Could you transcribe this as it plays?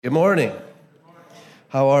Good morning.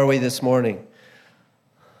 How are we this morning?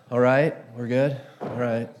 All right, we're good? All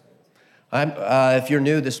right. If you're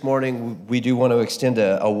new this morning, we do want to extend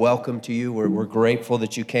a welcome to you. We're grateful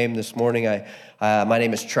that you came this morning. My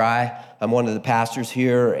name is Tri. I'm one of the pastors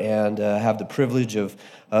here and have the privilege of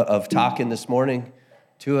talking this morning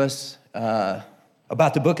to us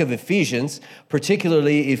about the book of Ephesians,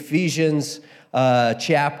 particularly Ephesians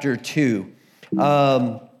chapter 2.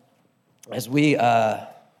 As we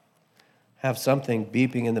have something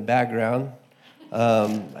beeping in the background,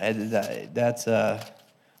 that's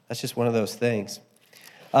just one of those things.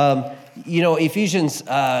 Ephesians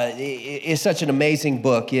is such an amazing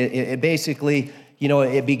book. It basically,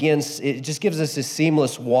 it just gives us a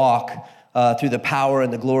seamless walk through the power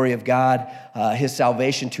and the glory of God, His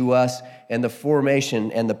salvation to us, and the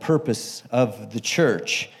formation and the purpose of the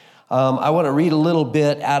church. I want to read a little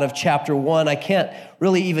bit out of chapter 1. I can't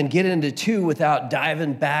really even get into 2 without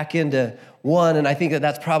diving back into 1, and I think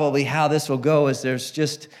that's probably how this will go, is there's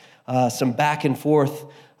just some back and forth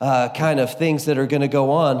kind of things that are going to go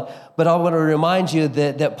on. But I want to remind you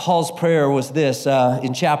that Paul's prayer was this,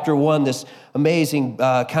 in chapter 1, this amazing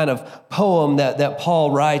kind of poem that Paul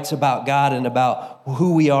writes about God and about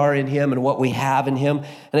who we are in Him and what we have in Him.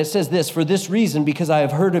 And it says this: "For this reason, because I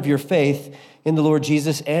have heard of your faith in the Lord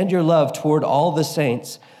Jesus and your love toward all the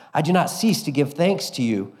saints, I do not cease to give thanks to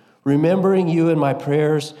you, remembering you in my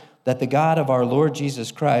prayers, that the God of our Lord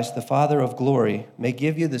Jesus Christ, the Father of glory, may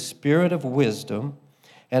give you the spirit of wisdom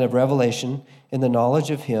and of revelation in the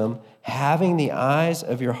knowledge of Him, having the eyes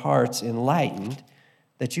of your hearts enlightened,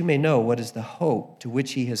 that you may know what is the hope to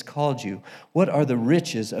which He has called you, what are the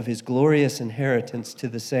riches of His glorious inheritance to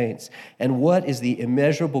the saints, and what is the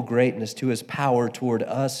immeasurable greatness to His power toward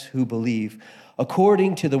us who believe,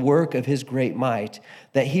 according to the work of His great might,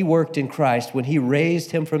 that He worked in Christ when He raised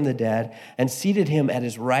Him from the dead and seated Him at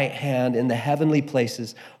His right hand in the heavenly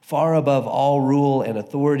places, far above all rule and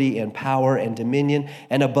authority and power and dominion,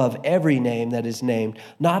 and above every name that is named,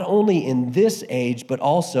 not only in this age, but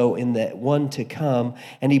also in the one to come.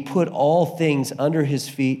 And He put all things under His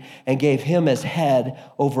feet and gave Him as head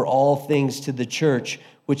over all things to the church,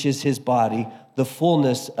 which is His body, the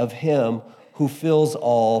fullness of Him who fills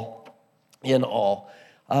all in all."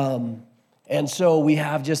 And so we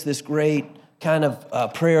have just this great kind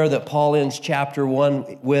of prayer that Paul ends chapter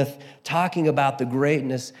 1 with, talking about the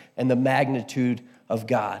greatness and the magnitude of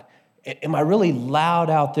God. Am I really loud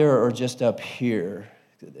out there or just up here?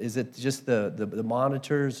 Is it just the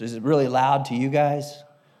monitors? Is it really loud to you guys?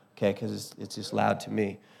 Okay, because it's just loud to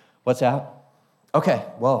me. What's that? Okay,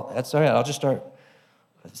 well, that's all right. I'll just start.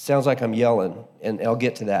 It sounds like I'm yelling, and I'll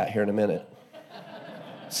get to that here in a minute.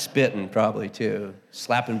 Spitting probably too,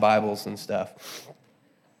 slapping Bibles and stuff.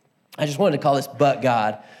 I just wanted to call this "But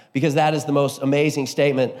God," because that is the most amazing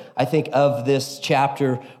statement, I think, of this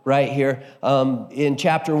chapter right here. In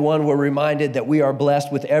chapter 1, we're reminded that we are blessed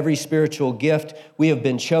with every spiritual gift. We have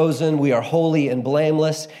been chosen. We are holy and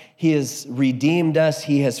blameless. He has redeemed us.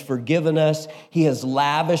 He has forgiven us. He has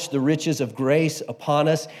lavished the riches of grace upon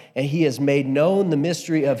us, and He has made known the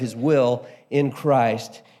mystery of His will in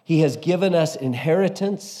Christ. He has given us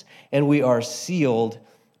inheritance, and we are sealed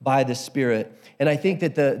by the Spirit. And I think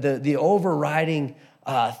that the overriding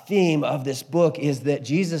theme of this book is that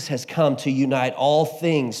Jesus has come to unite all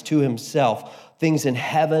things to Himself, things in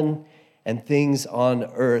heaven and things on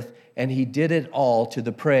earth, and He did it all to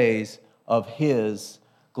the praise of His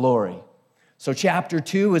glory. So chapter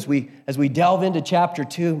 2, as we delve into chapter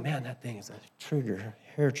 2, man, that thing is a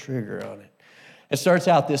hair trigger on it. It starts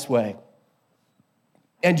out this way: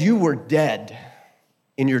 "And you were dead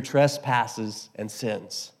in your trespasses and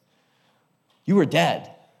sins." You were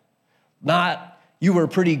dead. Not you were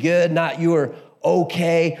pretty good, not you were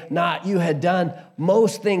okay, not you had done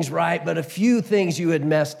most things right, but a few things you had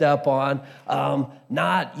messed up on.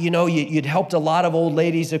 Not, you'd helped a lot of old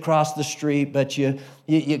ladies across the street, but you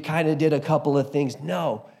kind of did a couple of things.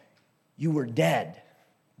 No, you were dead.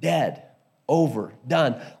 Over,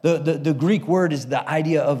 done. The Greek word is the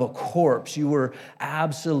idea of a corpse. You were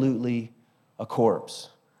absolutely a corpse,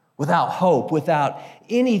 without hope, without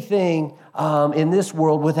anything in this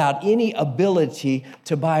world, without any ability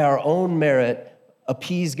to, by our own merit,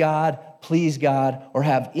 appease God, please God, or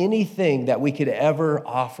have anything that we could ever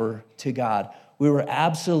offer to God. We were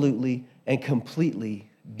absolutely and completely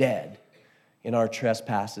dead in our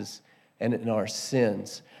trespasses and in our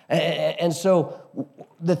sins. And so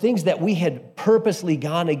the things that we had purposely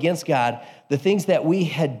gone against God, the things that we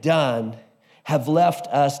had done, have left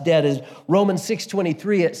us dead. As Romans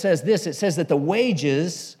 6:23, it says this: it says that the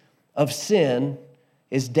wages of sin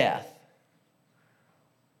is death.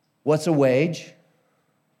 What's a wage?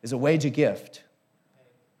 Is a wage a gift?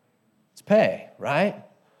 It's pay, right?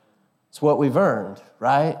 It's what we've earned,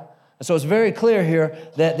 right? And so it's very clear here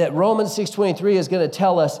that Romans 6:23 is going to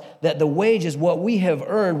tell us that the wage is what we have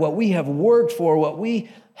earned, what we have worked for, what we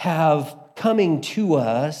have coming to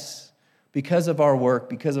us because of our work,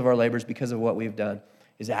 because of our labors, because of what we've done,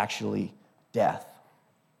 is actually death.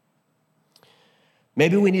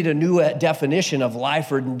 Maybe we need a new definition of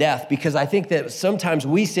life or death, because I think that sometimes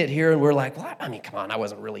we sit here and we're like, well, I mean, come on, I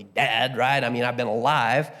wasn't really dead, right? I mean, I've been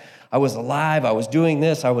alive. I was alive. I was doing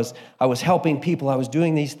this. I was helping people. I was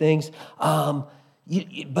doing these things. But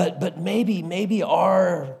maybe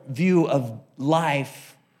our view of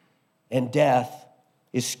life and death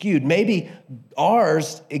is skewed. Maybe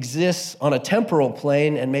ours exists on a temporal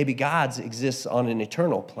plane, and maybe God's exists on an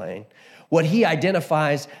eternal plane. What he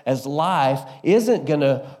identifies as life isn't going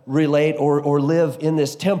to relate or live in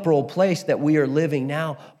this temporal place that we are living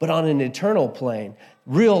now, but on an eternal plane.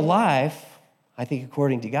 Real life, I think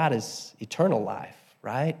according to God, is eternal life,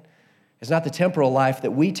 right? It's not the temporal life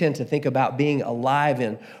that we tend to think about being alive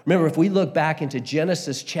in. Remember, if we look back into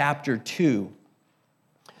Genesis chapter 2,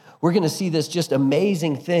 we're going to see this just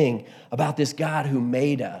amazing thing about this God who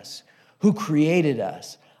made us, who created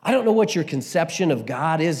us. I don't know what your conception of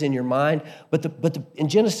God is in your mind, but in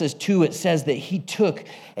Genesis 2, it says that he took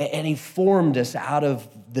and he formed us out of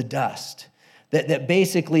the dust. That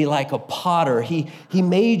basically, like a potter, he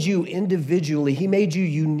made you individually. He made you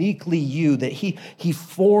uniquely you, that he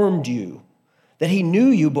formed you, that he knew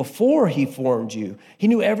you before he formed you. He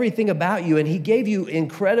knew everything about you, and he gave you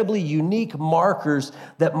incredibly unique markers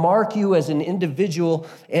that mark you as an individual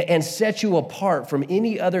and set you apart from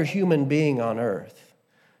any other human being on earth.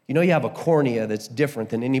 You know, you have a cornea that's different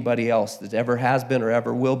than anybody else that ever has been or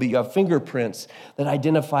ever will be. You have fingerprints that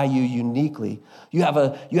identify you uniquely. You have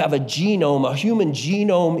a genome, a human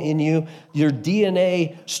genome in you. Your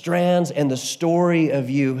DNA strands and the story of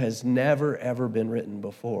you has never, ever been written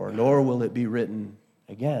before, nor will it be written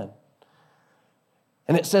again.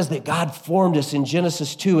 And it says that God formed us in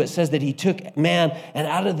Genesis 2. It says that he took man, and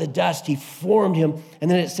out of the dust he formed him.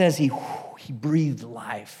 And then it says he breathed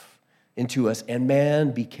life into us, and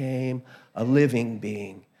man became a living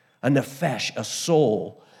being, a nephesh, a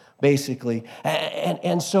soul, basically.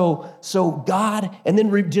 And so God, and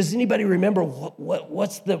then does anybody remember what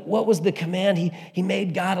was the command? He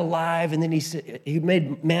made God alive, and then he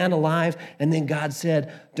made man alive, and then God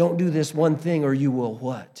said, don't do this one thing or you will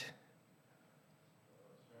what?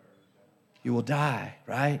 You will die,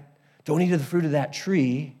 right? Don't eat of the fruit of that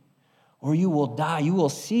tree or you will die. You will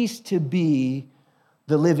cease to be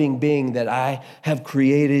the living being that I have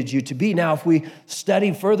created you to be. Now, if we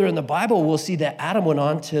study further in the Bible, we'll see that Adam went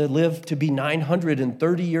on to live to be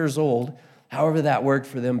 930 years old, however that worked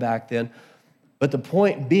for them back then. But the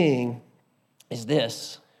point being is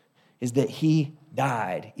that he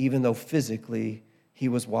died, even though physically he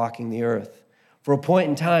was walking the earth. For a point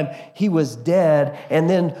in time, he was dead. And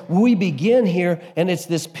then we begin here, and it's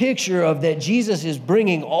this picture of that Jesus is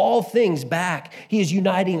bringing all things back. He is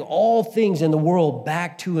uniting all things in the world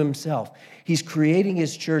back to himself. He's creating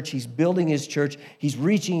his church. He's building his church. He's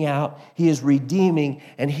reaching out. He is redeeming.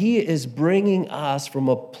 And he is bringing us from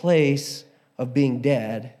a place of being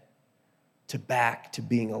dead to back to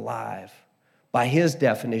being alive. By his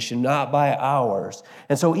definition, not by ours.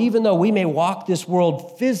 And so even though we may walk this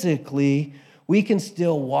world physically, we can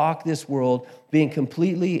still walk this world being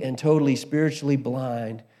completely and totally spiritually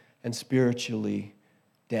blind and spiritually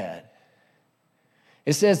dead.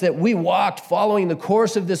 It says that we walked following the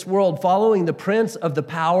course of this world, following the prince of the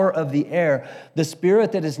power of the air, the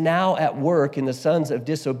spirit that is now at work in the sons of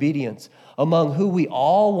disobedience, among who we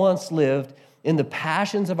all once lived in the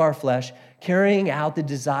passions of our flesh, carrying out the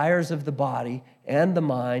desires of the body and the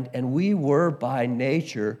mind, and we were by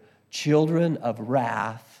nature children of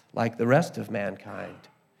wrath, like the rest of mankind.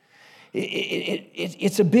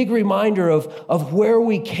 It's a big reminder of where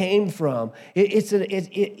we came from. It's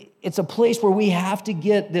a place where we have to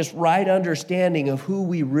get this right understanding of who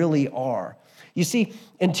we really are. You see,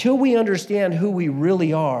 until we understand who we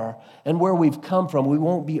really are and where we've come from, we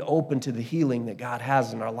won't be open to the healing that God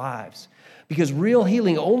has in our lives. Because real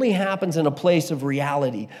healing only happens in a place of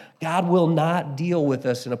reality. God will not deal with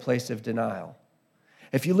us in a place of denial.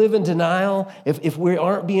 If you live in denial, if we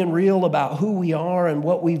aren't being real about who we are and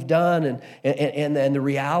what we've done and the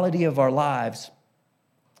reality of our lives,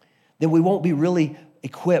 then we won't be really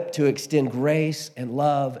equipped to extend grace and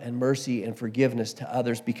love and mercy and forgiveness to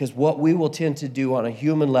others, because what we will tend to do on a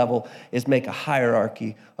human level is make a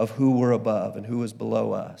hierarchy of who we're above and who is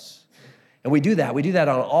below us. And we do that. We do that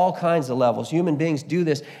on all kinds of levels. Human beings do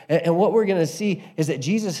this. And what we're going to see is that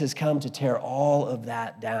Jesus has come to tear all of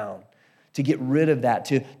that down, to get rid of that,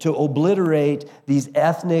 to obliterate these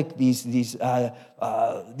ethnic, these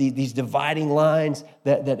dividing lines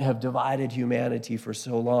that have divided humanity for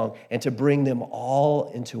so long, and to bring them all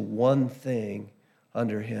into one thing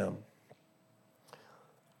under him.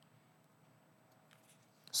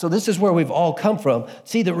 So this is where we've all come from.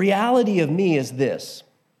 See, the reality of me is this.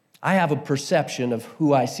 I have a perception of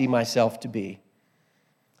who I see myself to be.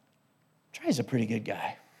 Trey's a pretty good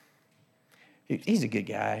guy. He's a good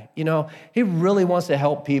guy. You know, he really wants to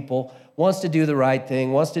help people, wants to do the right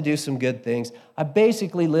thing, wants to do some good things. I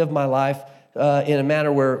basically live my life in a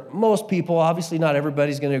manner where most people, obviously not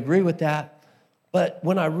everybody's going to agree with that, but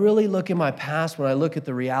when I really look at my past, when I look at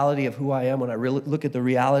the reality of who I am, when I really look at the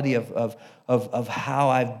reality of how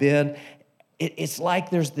I've been, it's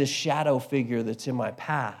like there's this shadow figure that's in my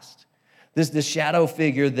past. This shadow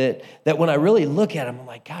figure that when I really look at him, I'm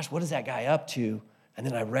like, gosh, what is that guy up to? And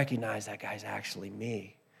then I recognize that guy's actually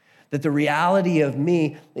me. That the reality of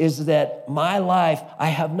me is that my life, I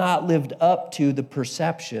have not lived up to the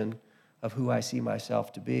perception of who I see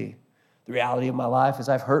myself to be. The reality of my life is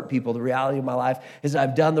I've hurt people. The reality of my life is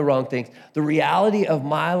I've done the wrong things. The reality of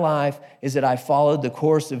my life is that I followed the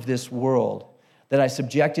course of this world, that I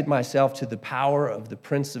subjected myself to the power of the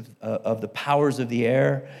prince of the powers of the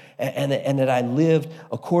air, and that I lived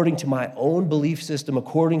according to my own belief system,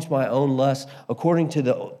 according to my own lusts, according to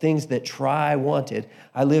the things that Try wanted.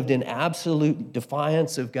 I lived in absolute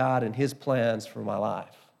defiance of God and his plans for my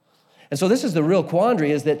life. And so this is the real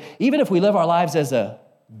quandary, is that even if we live our lives as a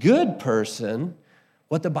good person,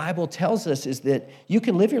 what the Bible tells us is that you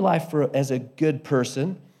can live your life as a good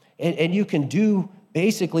person, and you can do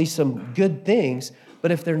basically some good things, but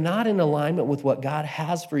if they're not in alignment with what God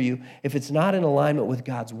has for you, if it's not in alignment with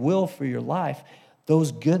God's will for your life,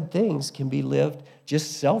 those good things can be lived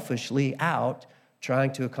just selfishly out,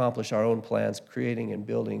 trying to accomplish our own plans, creating and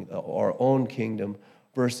building our own kingdom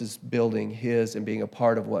versus building his and being a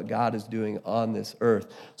part of what God is doing on this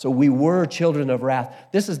earth. So we were children of wrath.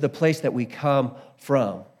 This is the place that we come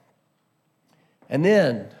from. And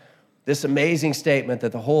then this amazing statement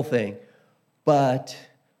that the whole thing, but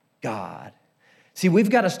God. See, we've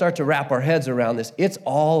got to start to wrap our heads around this. It's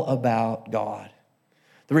all about God.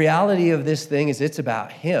 The reality of this thing is it's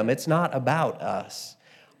about him. It's not about us.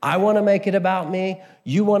 I want to make it about me.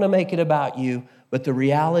 You want to make it about you. But the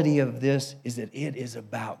reality of this is that it is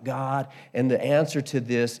about God. And the answer to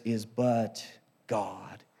this is but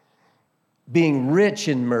God. Being rich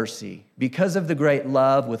in mercy because of the great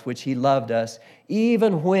love with which he loved us,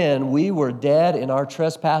 even when we were dead in our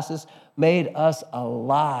trespasses, made us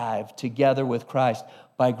alive together with Christ.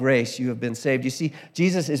 By grace you have been saved. You see,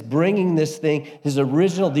 Jesus is bringing this thing,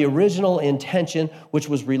 the original intention, which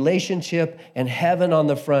was relationship and heaven on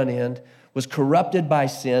the front end, was corrupted by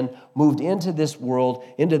sin, moved into this world,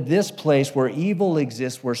 into this place where evil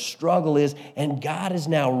exists, where struggle is, and God is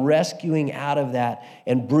now rescuing out of that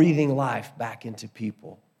and breathing life back into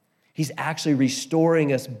people. He's actually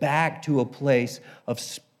restoring us back to a place of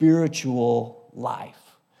spiritual life.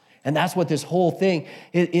 And that's what this whole thing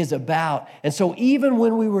is about. And so even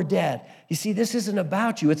when we were dead, you see, this isn't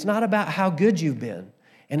about you. It's not about how good you've been,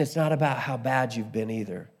 and it's not about how bad you've been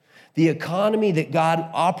either. The economy that God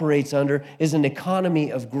operates under is an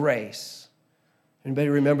economy of grace. Anybody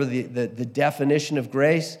remember the definition of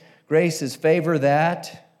grace? Grace is favor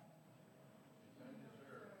that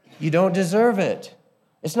you don't deserve it.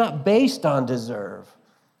 It's not based on deserve.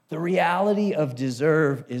 The reality of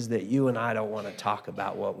deserve is that you and I don't want to talk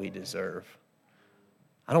about what we deserve.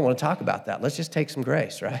 I don't want to talk about that. Let's just take some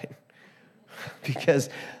grace, right? Because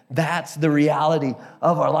that's the reality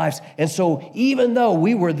of our lives. And so even though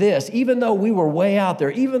we were this, even though we were way out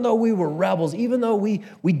there, even though we were rebels, even though we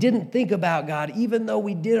didn't think about God, even though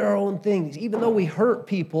we did our own things, even though we hurt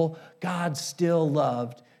people, God still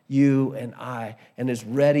loved you and I, and is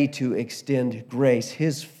ready to extend grace,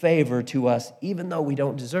 his favor to us, even though we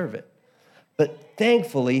don't deserve it. But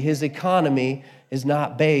thankfully, his economy is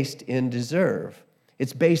not based in deserve.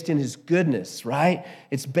 It's based in his goodness, right?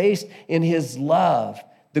 It's based in his love,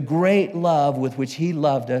 the great love with which he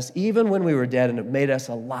loved us, even when we were dead, and it made us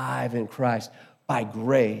alive in Christ. By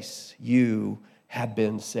grace, you have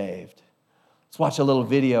been saved. Let's watch a little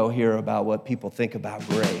video here about what people think about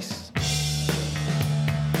grace.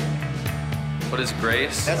 What is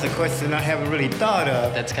grace? That's a question I haven't really thought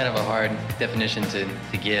of. That's kind of a hard definition to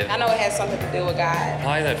give. I know it has something to do with God.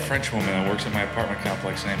 Probably that French woman that works at my apartment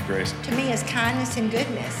complex named Grace. To me, it's kindness and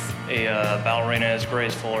goodness. A ballerina is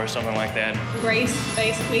graceful or something like that. Grace,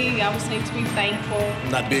 basically, you always need to be thankful.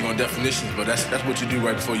 I'm not big on definitions, but that's what you do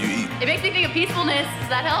right before you eat. It makes me think of peacefulness. Does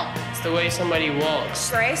that help? It's the way somebody walks.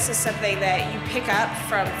 Grace is something that you pick up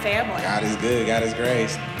from family. God is good. God is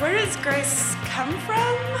grace. Where does grace come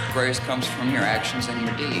from? Grace comes from your actions and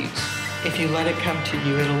your deeds. If you let it come to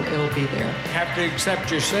you, it'll be there. You have to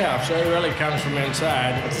accept yourself, so it really comes from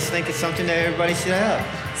inside. I just think it's something that everybody should have.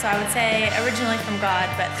 So I would say originally from God,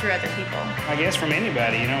 but through other people. I guess from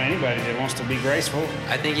anybody, anybody that wants to be graceful.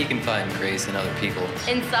 I think you can find grace in other people.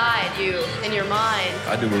 Inside you, in your mind.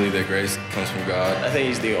 I do believe that grace comes from God. I think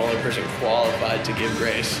he's the only person qualified to give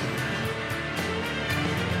grace.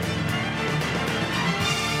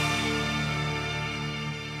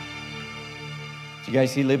 You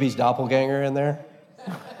guys see Libby's doppelganger in there?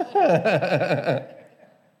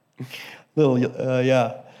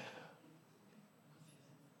 Yeah.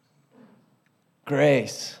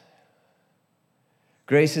 Grace.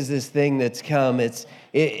 Grace is this thing that's come.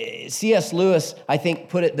 C.S. Lewis, I think,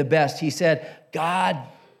 put it the best. He said,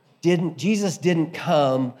 Jesus didn't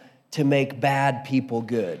come to make bad people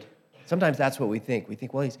good. Sometimes that's what we think. We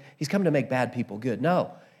think, well, he's come to make bad people good.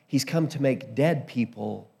 No, he's come to make dead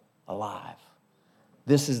people alive.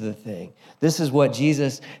 This is the thing. This is what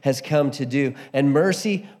Jesus has come to do. And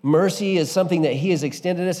mercy is something that he has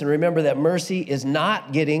extended us. And remember that mercy is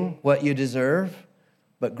not getting what you deserve,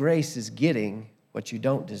 but grace is getting what you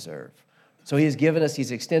don't deserve. So he has given us, he's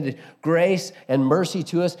extended grace and mercy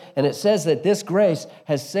to us. And it says that this grace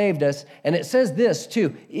has saved us. And it says this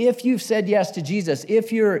too, if you've said yes to Jesus,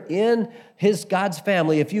 if you're in God's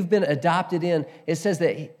family, if you've been adopted in, it says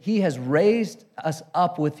that he has raised us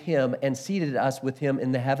up with him and seated us with him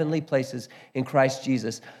in the heavenly places in Christ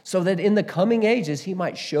Jesus, so that in the coming ages he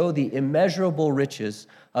might show the immeasurable riches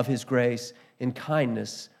of his grace and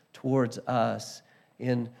kindness towards us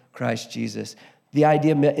in Christ Jesus. The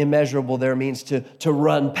idea immeasurable there means to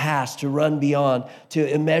run past, to run beyond, to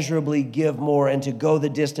immeasurably give more and to go the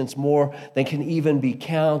distance more than can even be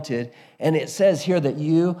counted. And it says here that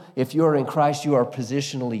if you're in Christ, you are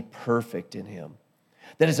positionally perfect in him.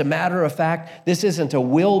 That as a matter of fact, this isn't a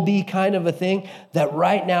will-be kind of a thing, that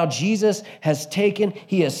right now Jesus has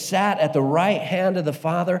he has sat at the right hand of the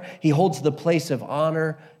Father. He holds the place of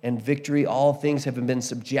honor and victory. All things have been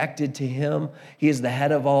subjected to him. He is the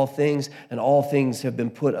head of all things, and all things have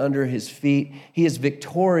been put under his feet. He is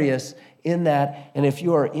victorious in that, and if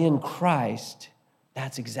you are in Christ,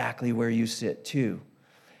 that's exactly where you sit too.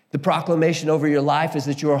 The proclamation over your life is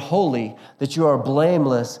that you are holy, that you are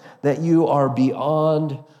blameless, that you are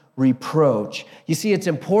beyond reproach. You see, it's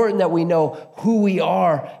important that we know who we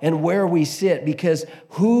are and where we sit, because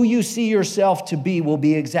who you see yourself to be will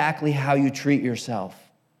be exactly how you treat yourself.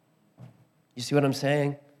 You see what I'm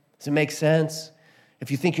saying? Does it make sense? If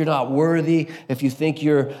you think you're not worthy, if you think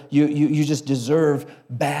you just deserve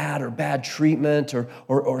bad treatment,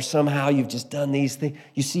 or somehow you've just done these things,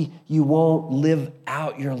 you see, you won't live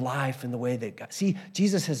out your life in the way that God. See,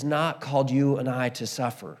 Jesus has not called you and I to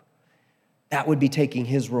suffer. That would be taking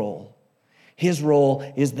his role. His role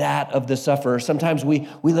is that of the sufferer. Sometimes we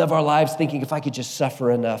live our lives thinking, if I could just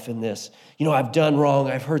suffer enough in this. I've done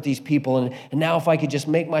wrong, I've hurt these people, and now if I could just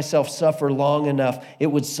make myself suffer long enough, it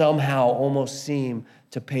would somehow almost seem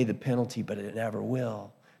to pay the penalty, but it never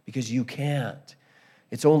will, because you can't.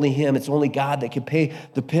 It's only him, it's only God that can pay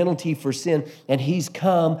the penalty for sin, and he's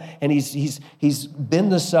come, and he's been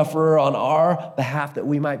the sufferer on our behalf, that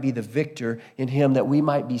we might be the victor in him, that we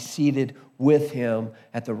might be seated with him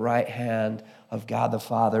at the right hand of God the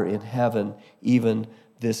Father in heaven, even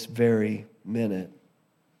this very minute.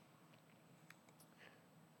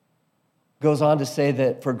 Goes on to say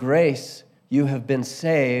that for grace, you have been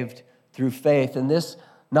saved through faith. And this,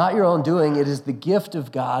 not your own doing, it is the gift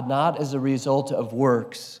of God, not as a result of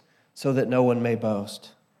works, so that no one may boast.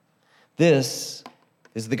 This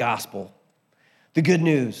is the gospel, the good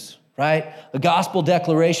news, right? A gospel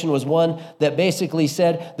declaration was one that basically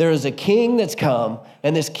said there is a king that's come,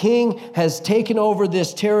 and this king has taken over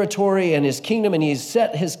this territory and his kingdom, and he's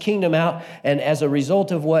set his kingdom out, and as a result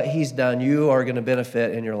of what he's done, you are going to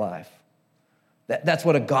benefit in your life. That's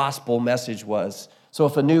what a gospel message was. So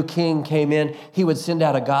if a new king came in, he would send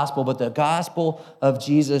out a gospel, but the gospel of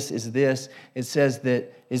Jesus is this. It says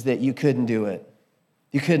that you couldn't do it.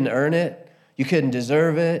 You couldn't earn it. You couldn't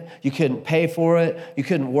deserve it. You couldn't pay for it. You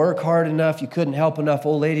couldn't work hard enough. You couldn't help enough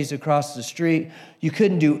old ladies across the street. You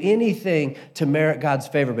couldn't do anything to merit God's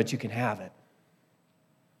favor, but you can have it.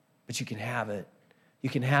 but you can have it. You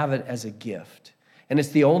can have it as a gift. And it's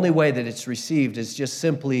the only way that it's received is just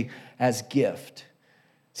simply as gift.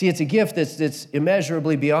 See, it's a gift that's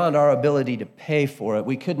immeasurably beyond our ability to pay for it.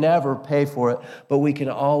 We could never pay for it, but we can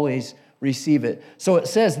always receive it. So it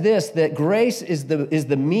says this, that grace is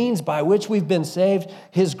the means by which we've been saved.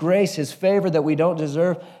 His grace, his favor that we don't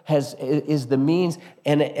deserve is the means,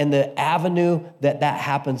 and the avenue that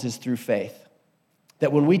happens is through faith.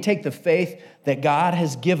 That when we take the faith that God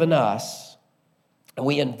has given us and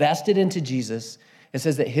we invest it into Jesus, it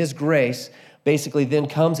says that his grace basically then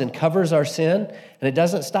comes and covers our sin, and it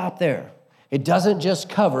doesn't stop there. It doesn't just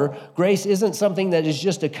cover. Grace isn't something that is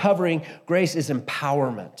just a covering. Grace is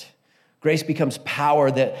empowerment. Grace becomes power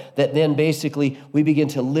that then basically we begin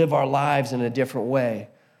to live our lives in a different way.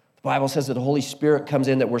 The Bible says that the Holy Spirit comes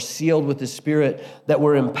in, that we're sealed with the Spirit, that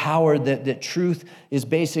we're empowered, that truth is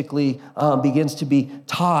basically begins to be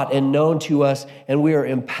taught and known to us, and we are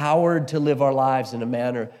empowered to live our lives in a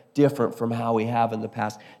manner different from how we have in the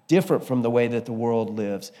past, different from the way that the world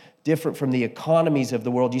lives, different from the economies of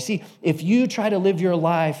the world. You see, if you try to live your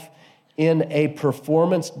life in a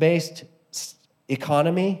performance-based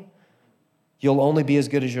economy, you'll only be as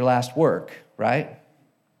good as your last work, right?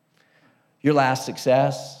 Your last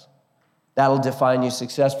success, that'll define you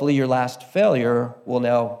successfully. Your last failure will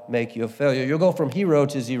now make you a failure. You'll go from hero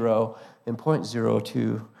to zero in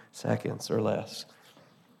 0.02 seconds or less.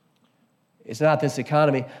 It's not this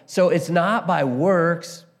economy. So it's not by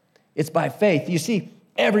works, it's by faith. You see,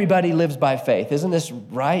 everybody lives by faith. Isn't this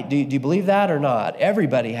right? Do you believe that or not?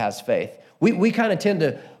 Everybody has faith. We kind of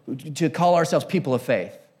tend to call ourselves people of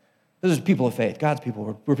faith. This is people of faith. God's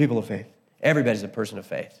people, we're people of faith. Everybody's a person of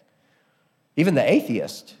faith. Even the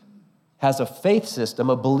atheist has a faith system,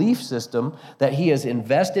 a belief system that he has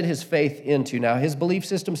invested his faith into. Now, his belief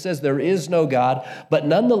system says there is no God, but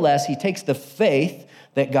nonetheless, he takes the faith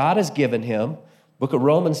that God has given him. Book of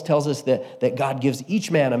Romans tells us that God gives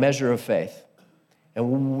each man a measure of faith.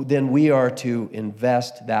 And then we are to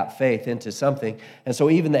invest that faith into something. And so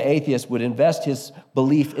even the atheist would invest his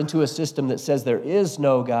belief into a system that says there is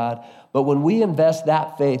no God. But when we invest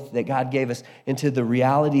that faith that God gave us into the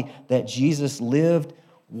reality that Jesus lived,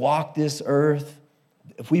 walked this earth,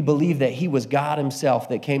 if we believe that he was God himself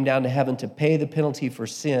that came down to heaven to pay the penalty for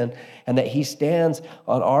sin, and that he stands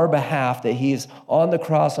on our behalf, that he is on the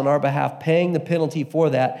cross on our behalf, paying the penalty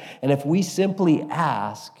for that, and if we simply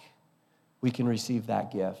ask, we can receive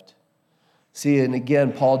that gift. See, and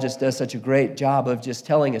again, Paul just does such a great job of just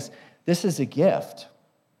telling us, this is a gift.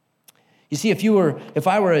 You see, if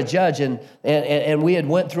I were a judge and we had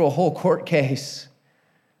went through a whole court case,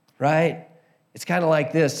 right? It's kind of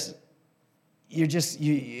like this.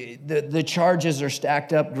 The charges are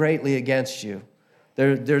stacked up greatly against you.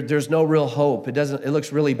 There's no real hope. It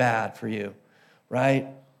looks really bad for you, right?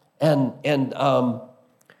 And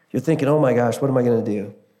you're thinking, oh my gosh, what am I going to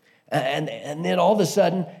do? And then all of a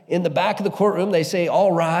sudden, in the back of the courtroom, they say,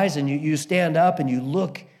 all rise, and you stand up and you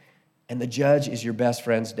look, and the judge is your best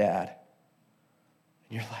friend's dad.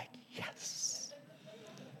 And you're like, yes,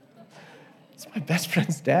 it's my best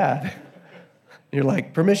friend's dad. And you're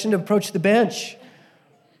like, permission to approach the bench,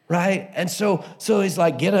 right? And so he's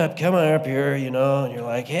like, get up, come on up here, and you're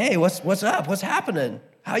like, hey, what's up? What's happening?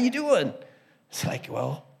 How you doing? It's like,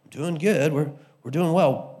 well, I'm doing good. We're doing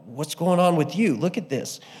well. What's going on with you? Look at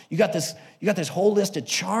this. You got this whole list of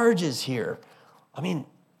charges here. I mean,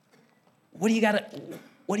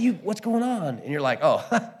 what's going on? And you're like, oh,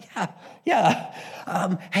 yeah.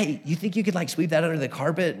 Hey, you think you could like sweep that under the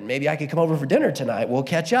carpet and maybe I could come over for dinner tonight? We'll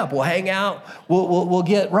catch up. We'll hang out. We'll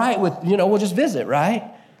get right with, we'll just visit, right?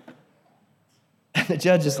 And the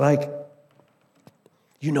judge is like,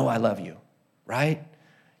 I love you, right?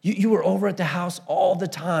 You were over at the house all the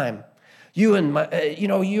time. You and my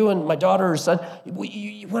daughter or son,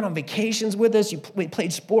 you went on vacations with us. We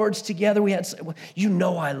played sports together.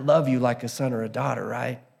 I love you like a son or a daughter,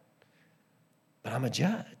 right? But I'm a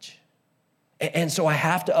judge. And so I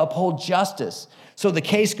have to uphold justice. So the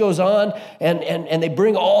case goes on and they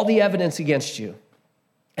bring all the evidence against you.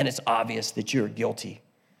 And it's obvious that you're guilty.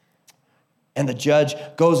 And the judge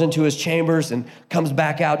goes into his chambers and comes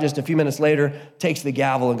back out just a few minutes later, takes the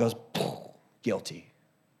gavel and goes, guilty.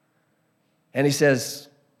 And he says,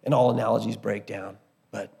 and all analogies break down,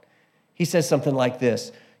 but he says something like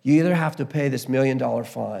this: you either have to pay this $1 million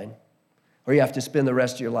fine or you have to spend the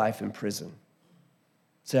rest of your life in prison,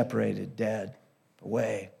 separated, dead,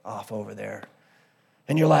 away, off over there.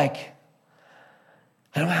 And you're like,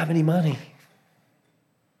 I don't have any money.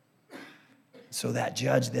 So that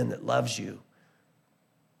judge then that loves you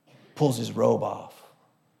pulls his robe off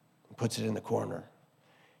and puts it in the corner.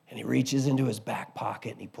 And he reaches into his back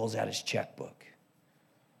pocket and he pulls out his checkbook.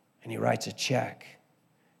 And he writes a check.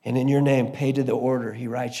 And in your name, paid to the order, he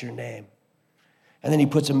writes your name. And then he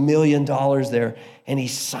puts $1 million there and he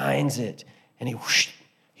signs it. And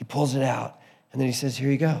he pulls it out. And then he says,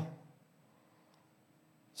 here you go.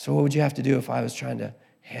 So what would you have to do if I was trying to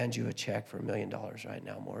hand you a check for $1 million right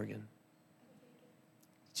now, Morgan?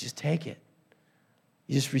 Just take it.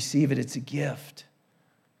 You just receive it. It's a gift.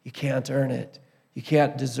 You can't earn it. You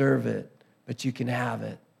can't deserve it, but you can have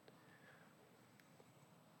it.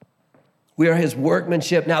 We are his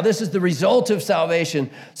workmanship. Now, this is the result of salvation.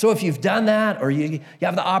 So if you've done that or you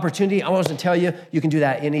have the opportunity, I want to tell you, you can do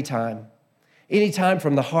that anytime. Anytime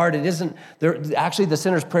from the heart. It isn't, actually the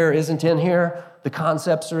sinner's prayer isn't in here. The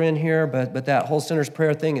concepts are in here, but that whole sinner's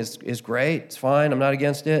prayer thing is great. It's fine. I'm not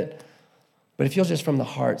against it. But if you'll just from the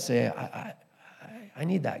heart say, I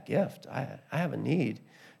need that gift. I have a need.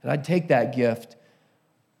 And I'd take that gift.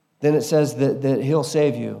 Then it says that he'll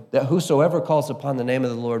save you, that whosoever calls upon the name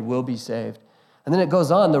of the Lord will be saved. And then it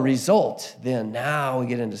goes on, the result, then now we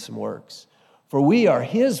get into some works. For we are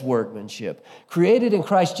his workmanship, created in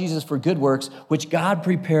Christ Jesus for good works, which God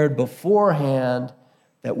prepared beforehand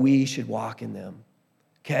that we should walk in them.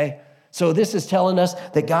 Okay? So this is telling us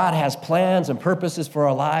that God has plans and purposes for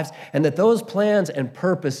our lives, and that those plans and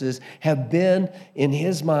purposes have been in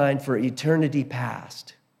his mind for eternity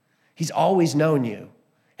past. He's always known you.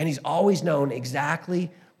 And he's always known exactly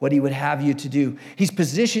what he would have you to do. He's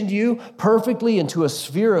positioned you perfectly into a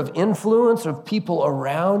sphere of influence of people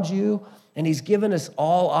around you. And he's given us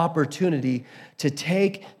all opportunity to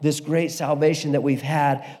take this great salvation that we've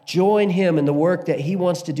had, join him in the work that he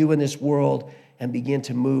wants to do in this world, and begin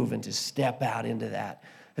to move and to step out into that.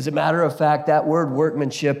 As a matter of fact, that word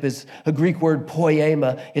workmanship is a Greek word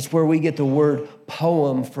poema. It's where we get the word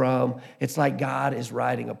poem from. It's like God is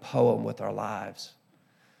writing a poem with our lives.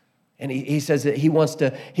 And he says that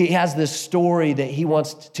he has this story that he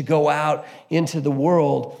wants to go out into the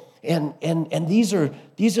world. And these are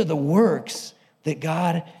the works that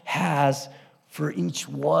God has for each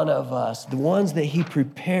one of us, the ones that he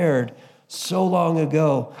prepared so long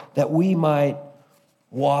ago that we might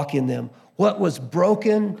walk in them. What was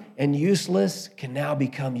broken and useless can now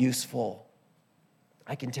become useful.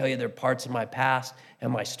 I can tell you there are parts of my past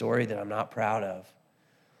and my story that I'm not proud of.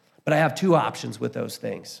 But I have two options with those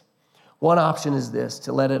things. One option is this,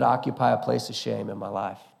 to let it occupy a place of shame in my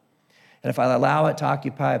life. And if I allow it to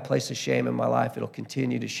occupy a place of shame in my life, it'll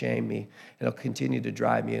continue to shame me. It'll continue to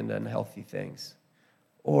drive me into unhealthy things.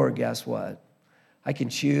 Or guess what? I can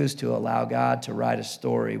choose to allow God to write a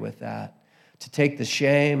story with that, to take the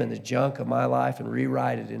shame and the junk of my life and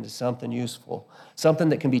rewrite it into something useful, something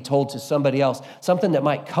that can be told to somebody else, something that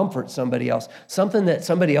might comfort somebody else, something that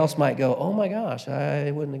somebody else might go, oh my gosh,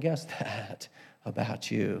 I wouldn't have guessed that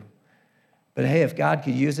about you. But hey, if God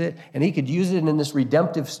could use it, and he could use it in this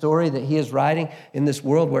redemptive story that he is writing in this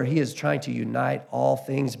world where he is trying to unite all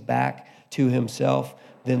things back to himself,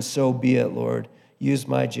 then so be it, Lord. Use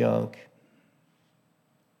my junk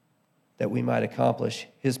that we might accomplish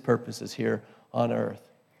his purposes here on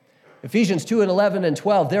earth. Ephesians 2:11 and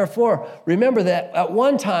 12, therefore, remember that at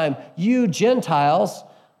one time you Gentiles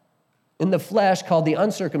in the flesh, called the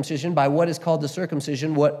uncircumcision by what is called the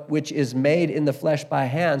circumcision, which is made in the flesh by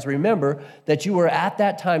hands. Remember that you were at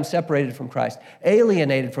that time separated from Christ,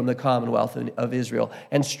 alienated from the commonwealth of Israel,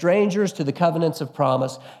 and strangers to the covenants of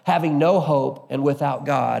promise, having no hope and without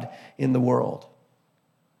God in the world.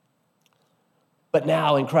 But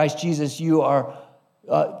now in Christ Jesus, you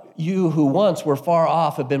who once were far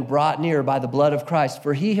off have been brought near by the blood of Christ.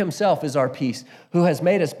 For he himself is our peace, who has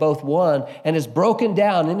made us both one and has broken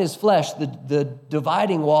down in his flesh the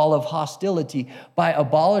dividing wall of hostility by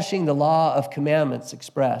abolishing the law of commandments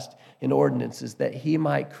expressed in ordinances, that he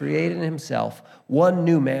might create in himself one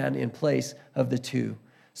new man in place of the two,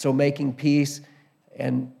 so making peace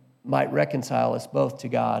and might reconcile us both to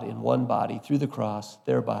God in one body through the cross,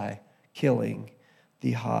 thereby killing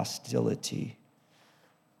the hostility.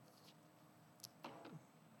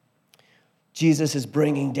 Jesus is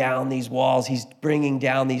bringing down these walls. He's bringing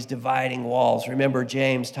down these dividing walls. Remember,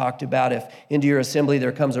 James talked about if into your assembly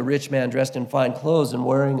there comes a rich man dressed in fine clothes and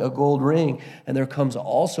wearing a gold ring, and there comes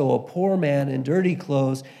also a poor man in dirty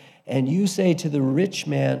clothes, and you say to the rich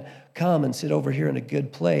man, come and sit over here in a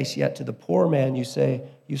good place, yet to the poor man you say,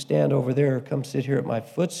 you stand over there, come sit here at my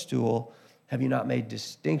footstool. Have you not made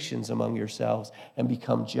distinctions among yourselves and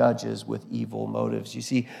become judges with evil motives? You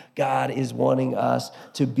see, God is wanting us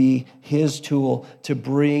to be his tool to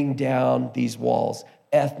bring down these walls.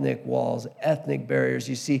 ethnic walls, ethnic barriers.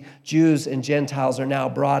 You see, Jews and Gentiles are now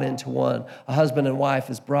brought into one. A husband and wife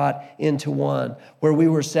is brought into one. Where we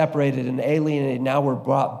were separated and alienated, now we're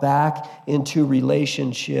brought back into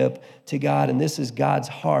relationship to God. And this is God's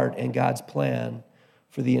heart and God's plan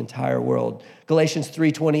for the entire world. Galatians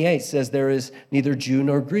 3:28 says, there is neither Jew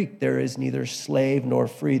nor Greek. There is neither slave nor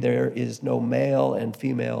free. There is no male and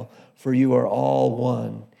female, for you are all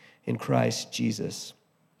one in Christ Jesus.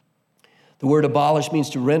 The word abolish means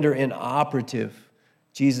to render inoperative.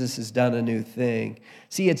 Jesus has done a new thing.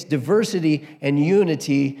 See, it's diversity and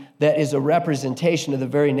unity that is a representation of the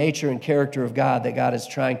very nature and character of God that God is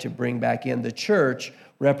trying to bring back in. The church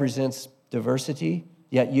represents diversity,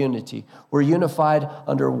 yet unity. We're unified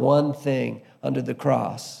under one thing, under the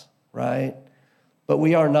cross, right? But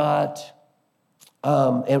we are not,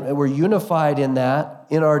 and we're unified in that,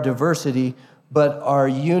 in our diversity, but our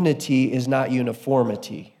unity is not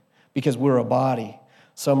uniformity. Because we're a body.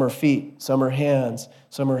 Some are feet, some are hands,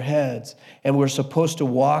 some are heads. And we're supposed to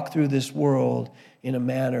walk through this world in a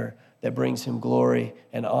manner that brings him glory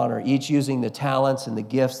and honor, each using the talents and the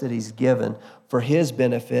gifts that he's given for his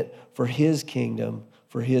benefit, for his kingdom,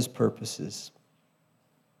 for his purposes.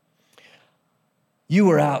 You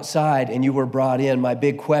were outside and you were brought in. My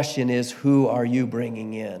big question is, who are you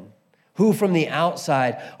bringing in? Who from the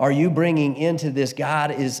outside are you bringing into this?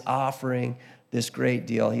 God is offering this great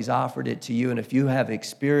deal. He's offered it to you. And if you have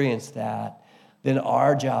experienced that, then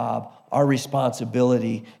our job, our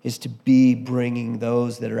responsibility is to be bringing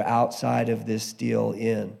those that are outside of this deal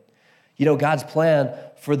in. You know, God's plan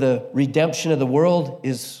for the redemption of the world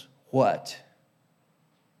is what?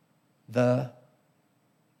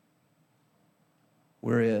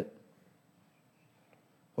 We're it.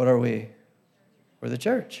 What are we? We're the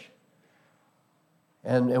church.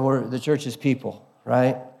 And we're the church's people,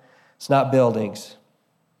 right? It's not buildings.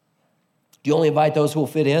 Do you only invite those who will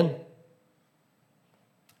fit in?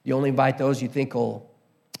 You only invite those you think will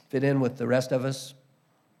fit in with the rest of us,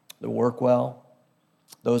 that work well,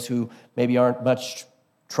 those who maybe aren't much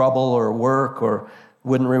trouble or work or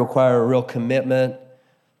wouldn't require a real commitment.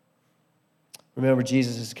 Remember,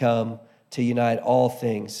 Jesus has come to unite all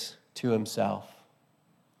things to himself.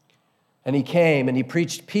 And he came and he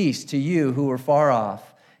preached peace to you who were far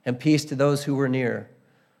off and peace to those who were near.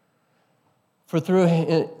 For through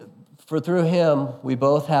him, we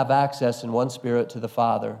both have access in one spirit to the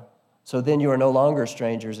Father. So then you are no longer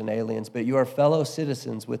strangers and aliens, but you are fellow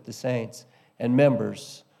citizens with the saints and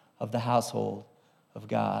members of the household of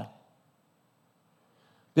God.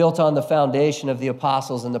 Built on the foundation of the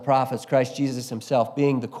apostles and the prophets, Christ Jesus himself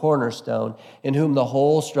being the cornerstone, in whom the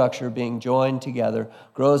whole structure being joined together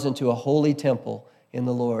grows into a holy temple in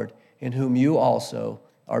the Lord, in whom you also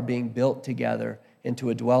are being built together into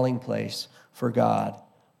a dwelling place for God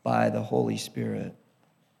by the Holy Spirit.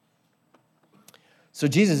 So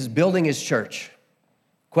Jesus is building his church.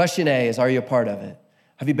 Question A is, are you a part of it?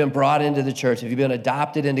 Have you been brought into the church? Have you been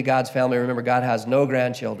adopted into God's family? Remember, God has no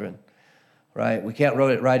grandchildren, right? We can't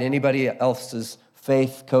write anybody else's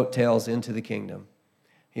faith coattails into the kingdom.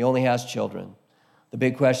 He only has children. The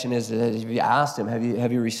big question is, have you asked him?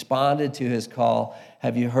 Have you responded to his call?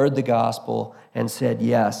 Have you heard the gospel and said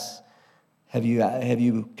yes? Have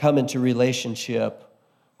you come into relationship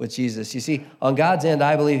with Jesus? You see, on God's end,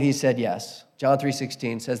 I believe he said yes. John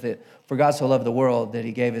 3:16 says that for God so loved the world that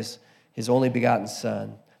he gave his only begotten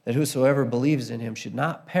Son, that whosoever believes in him should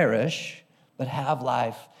not perish, but have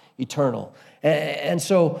life eternal. And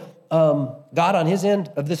so God on his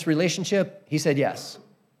end of this relationship, he said yes.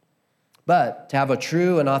 But to have a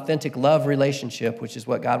true and authentic love relationship, which is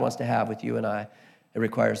what God wants to have with you and I, it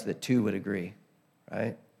requires that two would agree,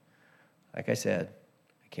 right? Like I said,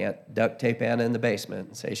 I can't duct tape Anna in the basement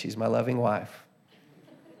and say she's my loving wife.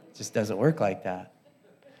 It just doesn't work like that.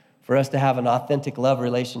 For us to have an authentic love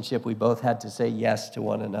relationship, we both had to say yes to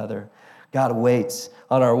one another. God waits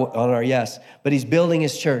on our yes, but he's building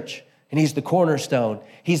his church, and he's the cornerstone.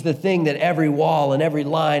 He's the thing that every wall and every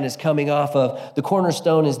line is coming off of. The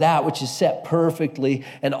cornerstone is that which is set perfectly,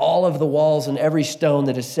 and all of the walls and every stone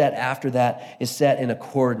that is set after that is set in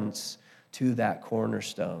accordance to that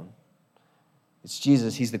cornerstone. It's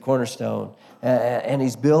Jesus. He's the cornerstone, and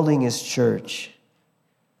he's building his church.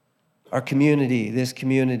 Our community, this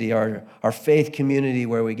community, our faith community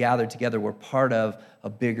where we gather together, we're part of a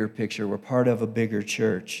bigger picture. We're part of a bigger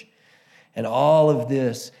church. And all of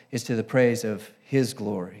this is to the praise of his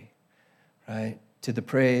glory, right? To the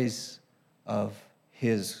praise of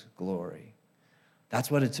his glory. That's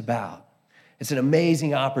what it's about. It's an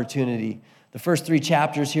amazing opportunity The first 3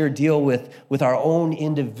 chapters here deal with our own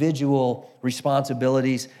individual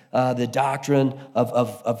responsibilities, the doctrine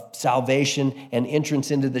of salvation and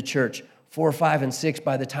entrance into the church. 4, 5, and 6,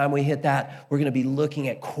 by the time we hit that, we're going to be looking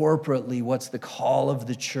at corporately what's the call of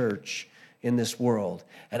the church in this world.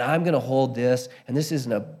 And I'm going to hold this, and this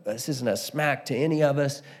isn't a smack to any of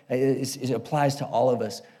us. It applies to all of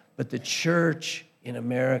us. But the church in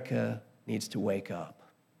America needs to wake up.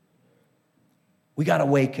 We got to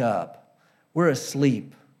wake up. We're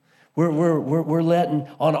asleep. We're letting,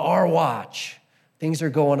 on our watch, things are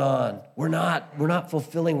going on. We're not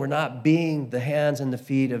fulfilling, we're not being the hands and the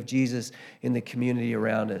feet of Jesus in the community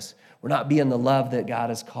around us. We're not being the love that God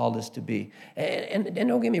has called us to be. And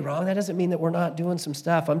don't get me wrong, that doesn't mean that we're not doing some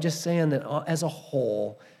stuff. I'm just saying that as a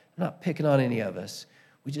whole, I'm not picking on any of us.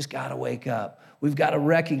 We just got to wake up. We've got to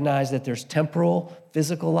recognize that there's temporal,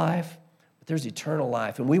 physical life, but there's eternal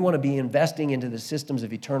life. And we want to be investing into the systems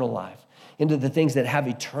of eternal life, into the things that have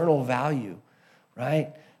eternal value,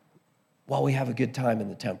 right? While we have a good time in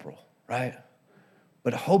the temporal, right?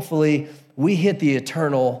 But hopefully we hit the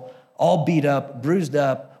eternal, all beat up, bruised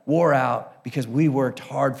up, wore out, because we worked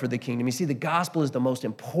hard for the kingdom. You see, the gospel is the most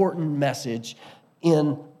important message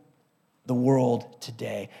in the world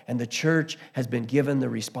today. And the church has been given the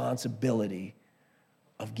responsibility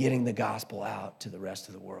of getting the gospel out to the rest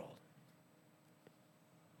of the world.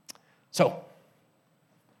 So,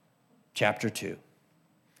 chapter 2.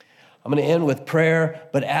 I'm going to end with prayer,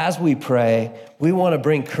 but as we pray, we want to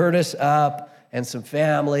bring Curtis up and some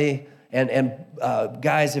family, and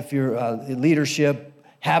guys, if you're in leadership,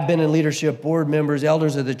 have been in leadership, board members,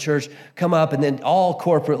 elders of the church, come up, and then all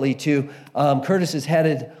corporately too. Curtis is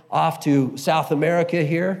headed off to South America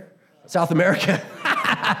here. South America.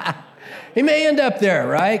 He may end up there,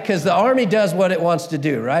 right? Because the Army does what it wants to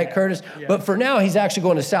do, right, Curtis? Yeah. But for now, he's actually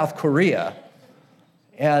going to South Korea.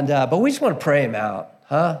 And but we just want to pray him out,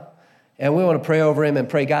 huh? And we want to pray over him and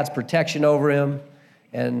pray God's protection over him,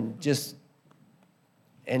 and just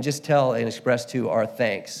tell and express to our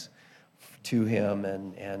thanks to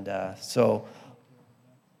him. So,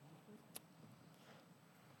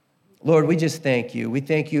 Lord, we just thank you. We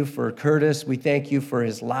thank you for Curtis. We thank you for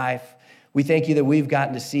his life. We thank you that we've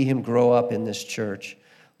gotten to see him grow up in this church.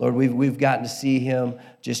 Lord, we've gotten to see him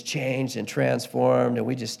just changed and transformed, and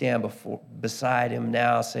we just stand beside him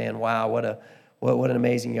now saying, wow, what an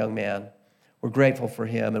amazing young man. We're grateful for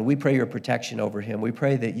him, and we pray your protection over him. We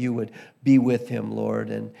pray that you would be with him, Lord,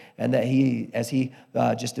 and that as he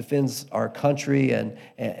just defends our country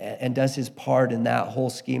and does his part in that whole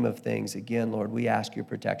scheme of things. Again, Lord, we ask your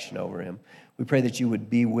protection over him. We pray that you would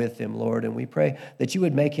be with him, Lord, and we pray that you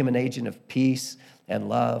would make him an agent of peace and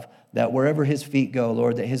love, that wherever his feet go,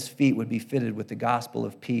 Lord, that his feet would be fitted with the gospel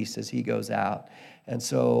of peace as he goes out. And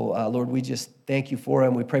so, Lord, we just thank you for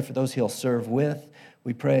him. We pray for those he'll serve with.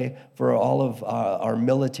 We pray for all of our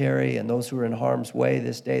military and those who are in harm's way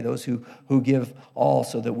this day, those who give all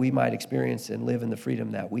so that we might experience and live in the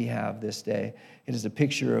freedom that we have this day. It is a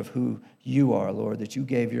picture of who you are, Lord, that you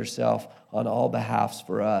gave yourself on all behalfs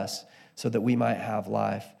for us so that we might have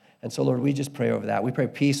life. And so, Lord, we just pray over that. We pray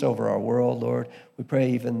peace over our world, Lord. We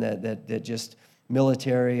pray even that just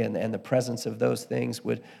military and the presence of those things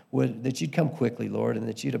would that you'd come quickly, Lord, and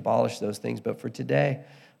that you'd abolish those things. But for today,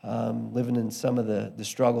 living in some of the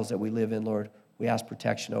struggles that we live in, Lord, we ask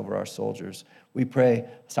protection over our soldiers. We pray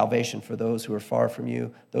salvation for those who are far from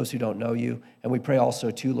you, those who don't know you. And we pray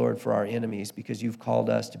also, too, Lord, for our enemies, because you've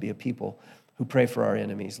called us to be a people who pray for our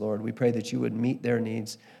enemies, Lord. We pray that you would meet their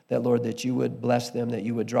needs, that, Lord, that you would bless them, that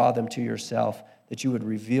you would draw them to yourself, that you would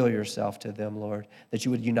reveal yourself to them, Lord, that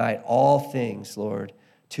you would unite all things, Lord,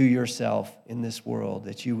 to yourself in this world,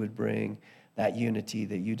 that you would bring that unity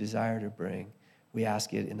that you desire to bring. We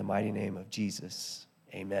ask it in the mighty name of Jesus.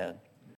 Amen.